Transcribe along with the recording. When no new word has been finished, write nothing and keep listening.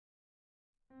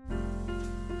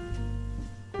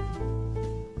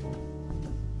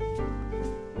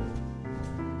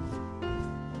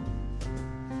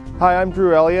Hi, I'm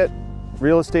Drew Elliott,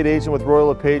 real estate agent with Royal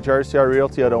LePage RCR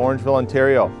Realty out of Orangeville,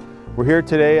 Ontario. We're here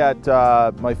today at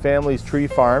my family's tree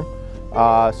farm.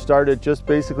 Started just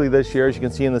basically this year. As you can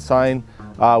see in the sign,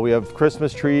 we have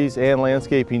Christmas trees and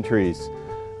landscaping trees.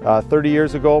 30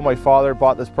 years ago, my father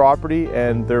bought this property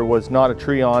and there was not a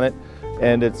tree on it.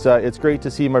 And it's great to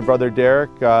see my brother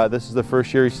Derek. This is the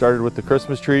first year he started with the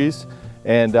Christmas trees.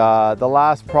 And the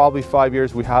last probably 5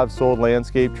 years we have sold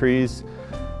landscape trees.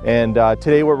 And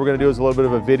today what we're going to do is a little bit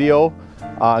of a video.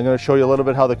 I'm going to show you a little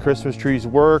bit how the Christmas trees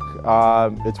work.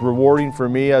 It's rewarding for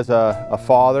me as a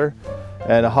father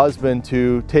and a husband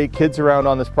to take kids around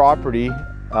on this property.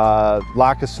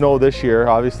 Lack of snow this year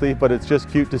obviously, but it's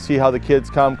just cute to see how the kids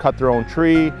come cut their own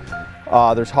tree.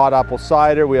 There's hot apple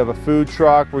cider. We have a food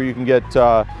truck where you can get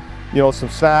some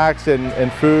snacks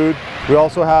and food. We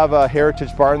also have a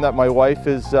heritage barn that my wife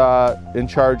is in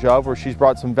charge of, where she's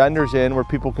brought some vendors in where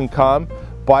people can come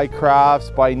buy crafts,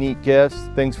 buy neat gifts,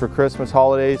 things for Christmas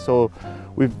holidays. So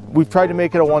we've tried to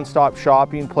make it a one-stop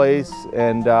shopping place.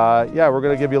 And yeah, we're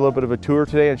going to give you a little bit of a tour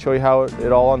today and show you how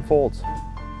it all unfolds.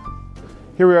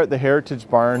 Here we are at the heritage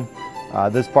barn.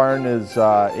 This barn is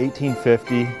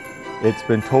 1850. It's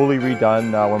been totally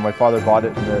redone when my father bought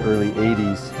it in the early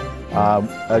 80s.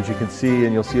 As you can see,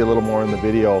 and you'll see a little more in the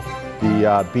video,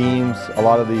 the beams, a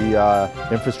lot of the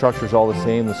infrastructure is all the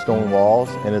same, the stone walls,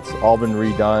 and it's all been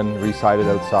redone, re-sided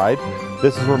outside.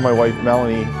 This is where my wife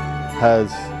Melanie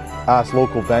has asked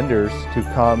local vendors to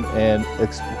come and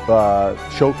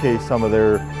showcase some of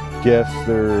their gifts,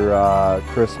 their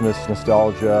Christmas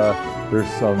nostalgia. There's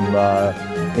some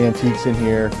antiques in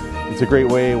here. It's a great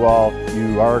way while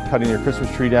you are cutting your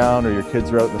Christmas tree down or your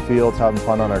kids are out in the fields having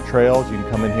fun on our trails, you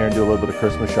can come in here and do a little bit of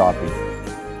Christmas shopping.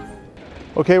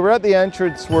 Okay, we're at the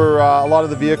entrance where a lot of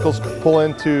the vehicles pull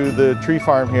into the tree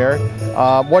farm here.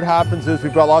 What happens is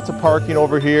we've got lots of parking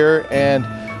over here, and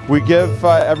we give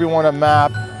everyone a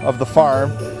map of the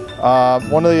farm.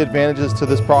 One of the advantages to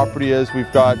this property is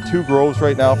we've got 2 groves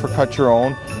right now for cut your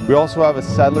own. We also have a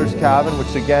settler's cabin,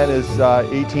 which again is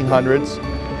 1800s,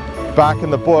 back in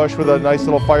the bush with a nice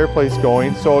little fireplace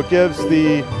going. So it gives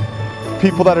the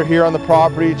people that are here on the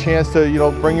property a chance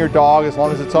to bring your dog as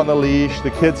long as it's on the leash. The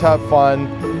kids have fun.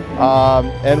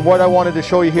 And what I wanted to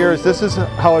show you here is this is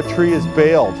how a tree is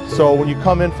baled. So when you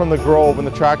come in from the grove and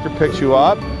the tractor picks you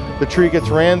up, the tree gets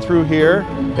ran through here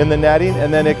in the netting,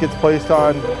 and then it gets placed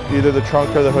on either the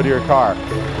trunk or the hood of your car.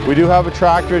 We do have a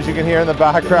tractor, as you can hear in the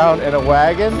background, and a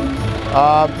wagon.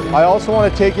 I also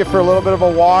want to take you for a little bit of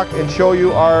a walk and show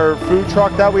you our food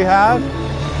truck that we have.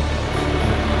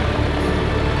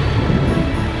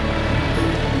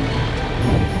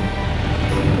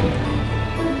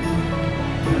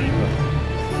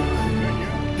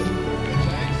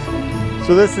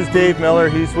 So this is Dave Miller.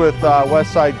 He's with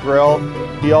Westside Grill.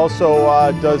 He also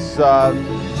does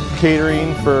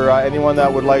catering for anyone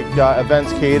that would like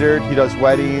events catered. He does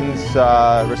weddings,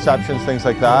 receptions, things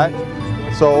like that.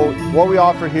 So what we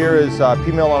offer here is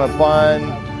pea meal on a bun.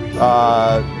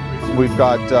 We've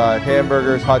got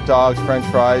hamburgers, hot dogs, french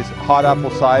fries, hot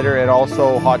apple cider, and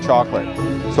also hot chocolate.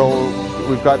 So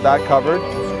we've got that covered.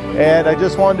 And I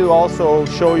just wanted to also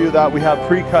show you that we have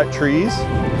pre-cut trees.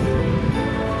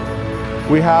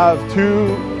 We have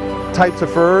 2 types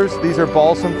of firs. These are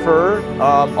balsam fir,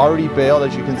 already baled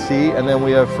as you can see, and then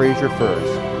we have Fraser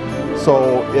firs.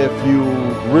 So if you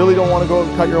really don't want to go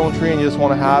and cut your own tree and you just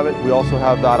want to have it, we also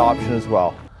have that option as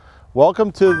well.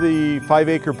 Welcome to the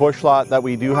 5-acre bush lot that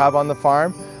we do have on the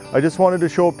farm. I just wanted to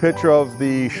show a picture of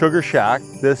the sugar shack.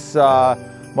 This,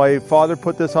 my father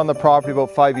put this on the property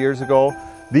about 5 years ago.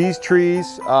 These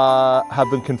trees have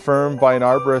been confirmed by an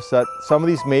arborist that some of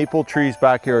these maple trees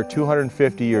back here are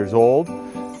 250 years old.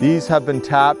 These have been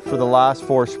tapped for the last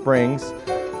 4 springs.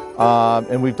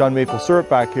 And we've done maple syrup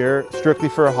back here, strictly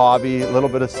for a hobby, a little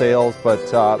bit of sales, but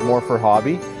more for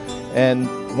hobby. And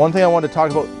one thing I want to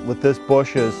talk about with this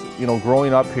bush is,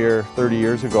 growing up here 30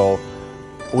 years ago,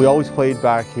 we always played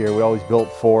back here. We always built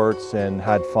forts and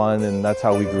had fun, and that's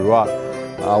how we grew up.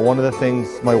 One of the things,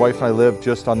 my wife and I live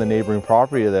just on the neighboring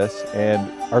property of this,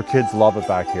 and our kids love it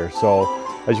back here. So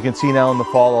as you can see now in the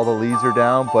fall, all the leaves are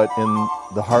down, but in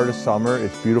the heart of summer,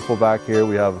 it's beautiful back here.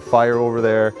 We have a fire over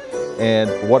there. And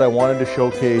what I wanted to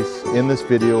showcase in this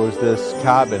video is this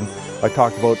cabin I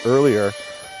talked about earlier.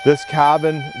 This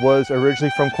cabin was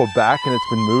originally from Quebec and it's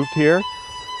been moved here.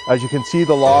 As you can see,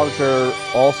 the logs are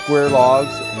all square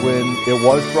logs. When it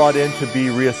was brought in to be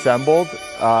reassembled,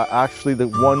 actually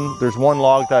there's one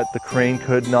log that the crane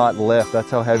could not lift. That's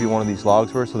how heavy one of these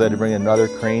logs were, so they had to bring another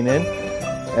crane in.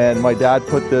 And my dad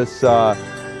put this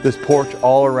this porch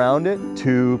all around it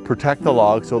to protect the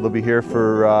logs, so they'll be here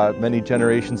for many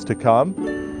generations to come.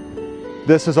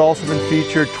 This has also been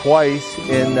featured twice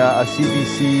in a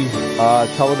CBC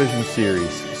television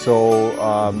series. So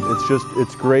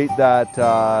it's great that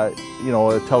you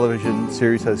know, a television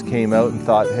series has came out and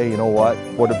thought, hey, you know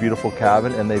what a beautiful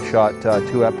cabin, and they've shot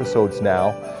 2 episodes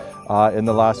now in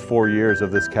the last 4 years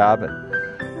of this cabin.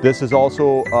 This is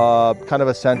also kind of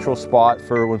a central spot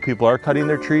for when people are cutting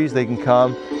their trees. They can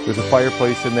come. There's a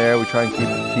fireplace in there. We try and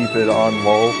keep it on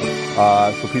low,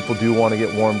 so people do want to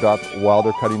get warmed up while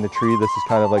they're cutting the tree. This is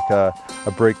kind of like a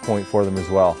break point for them as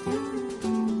well.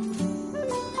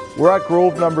 We're at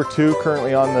grove number 2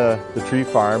 currently on the tree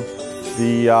farm.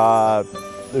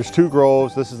 There's 2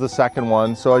 groves. This is the second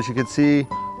one. So as you can see,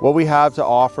 what we have to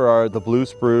offer are the blue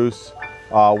spruce,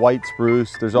 white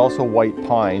spruce. There's also white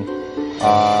pine.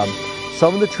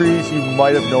 Some of the trees you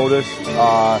might have noticed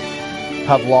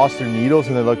have lost their needles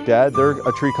and they look dead. They're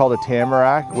a tree called a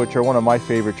tamarack, which are one of my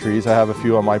favorite trees. I have a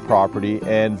few on my property,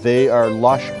 and they are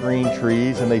lush green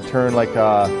trees, and they turn like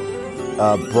a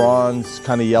bronze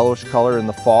kind of yellowish color in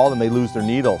the fall, and they lose their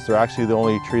needles. They're actually the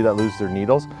only tree that loses their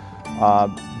needles.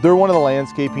 They're one of the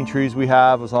landscaping trees we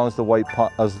have, as well as the white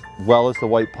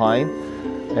pine.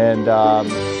 And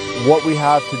what we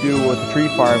have to do with the tree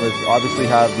farm is obviously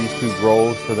have these 2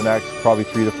 groves for the next probably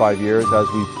 3 to 5 years as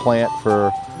we plant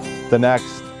for the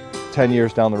next 10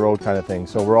 years down the road kind of thing.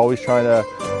 So we're always trying to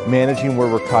managing where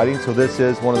we're cutting. So this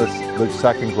is one of the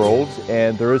second groves,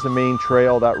 and there is a main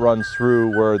trail that runs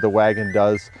through where the wagon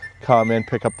does come in,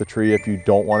 pick up the tree if you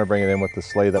don't want to bring it in with the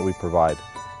sleigh that we provide.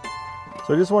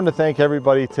 So I just wanted to thank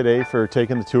everybody today for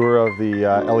taking the tour of the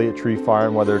Elliott tree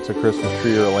farm, whether it's a Christmas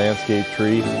tree or a landscape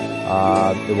tree.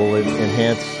 It will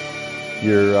enhance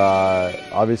your,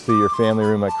 obviously your family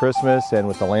room at Christmas, and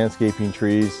with the landscaping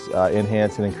trees,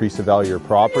 enhance and increase the value of your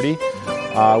property.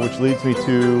 Which leads me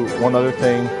to one other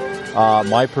thing.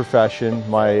 My profession,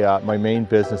 my main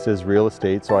business is real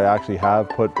estate, so I actually have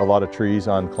put a lot of trees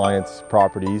on clients'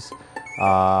 properties.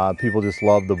 People just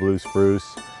love the blue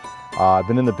spruce. I've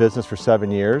been in the business for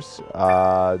 7 years,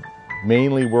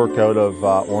 mainly work out of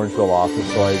Orangeville office,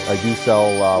 so I do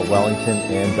sell Wellington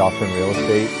and Dufferin real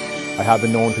estate. I have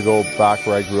been known to go back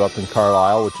where I grew up in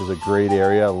Carlisle, which is a great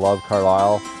area. I love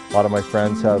Carlisle. A lot of my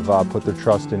friends have put their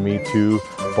trust in me to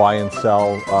buy and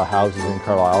sell houses in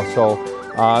Carlisle. So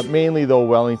mainly though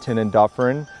Wellington and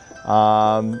Dufferin.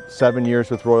 7 years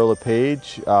with Royal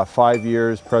LePage, 5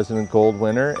 years President Gold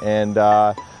winner, and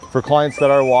for clients that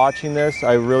are watching this,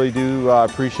 I really do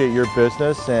appreciate your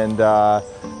business and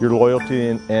your loyalty,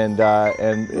 and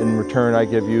in return I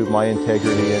give you my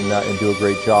integrity and do a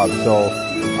great job. So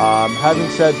having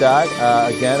said that,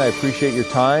 again, I appreciate your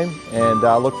time and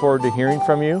look forward to hearing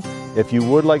from you. If you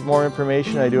would like more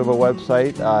information, I do have a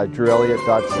website,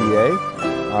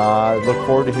 drewelliott.ca. Look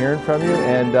forward to hearing from you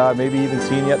and maybe even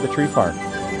seeing you at the tree farm.